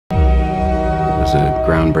was a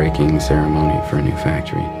groundbreaking ceremony for a new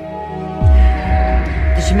factory.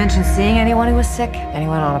 Did she mention seeing anyone who was sick?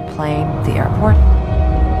 Anyone on a plane, the airport?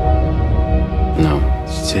 No,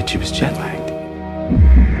 she said she was jet lagged.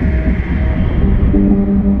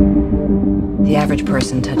 The average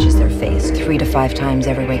person touches their face 3 to 5 times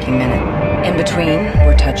every waking minute. In between,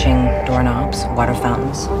 we're touching doorknobs, water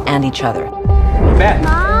fountains, and each other. Beth.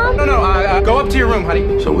 Mom? No, go up to your room,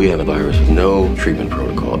 honey. So we have a virus with no treatment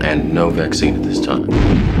protocol and no vaccine at this time.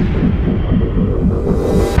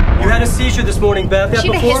 You had a seizure this morning, Beth. She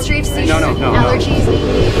had a history of seizures, No. allergies.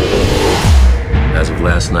 As of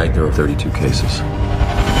last night, there were 32 cases.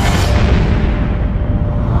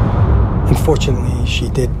 Unfortunately, she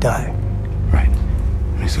did die. Right.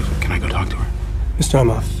 And he says, can I go talk to her? Mr.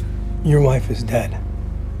 Amoff, your wife is dead.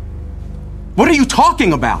 What are you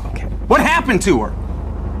talking about? Okay. What happened to her?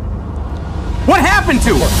 What happened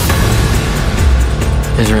to her?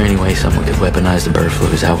 Is there any way someone could weaponize the bird flu?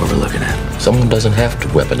 Is that what we're looking at? Someone doesn't have to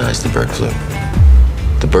weaponize the bird flu.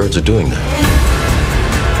 The birds are doing that.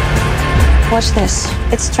 Watch this.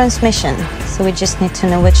 It's transmission, so we just need to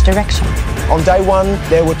know which direction. On day 1,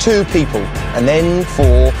 there were 2 people, and then 4,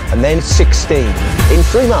 and then 16. In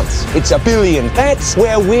 3 months, it's 1 billion. That's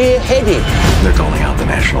where we're headed. They're calling out the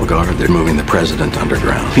National Guard. They're moving the president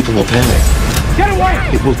underground. People will panic. Get away!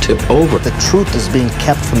 It will tip over. The truth is being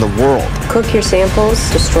kept from the world. Cook your samples,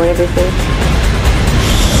 destroy everything.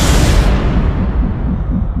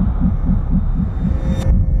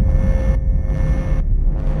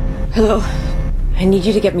 Hello. I need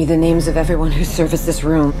you to get me the names of everyone who serviced this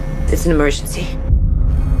room. It's an emergency.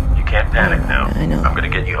 You can't panic now. I know. I'm going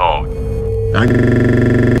to get you home.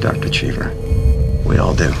 Dr. Cheever. We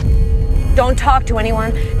all do. Don't talk to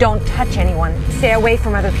anyone. Don't touch anyone. Stay away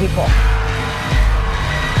from other people.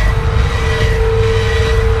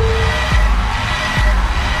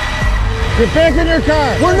 Get back in your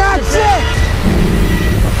car. We're not sick.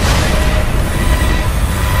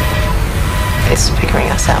 It's figuring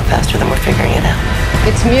us out faster than we're figuring it out.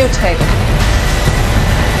 It's mutated.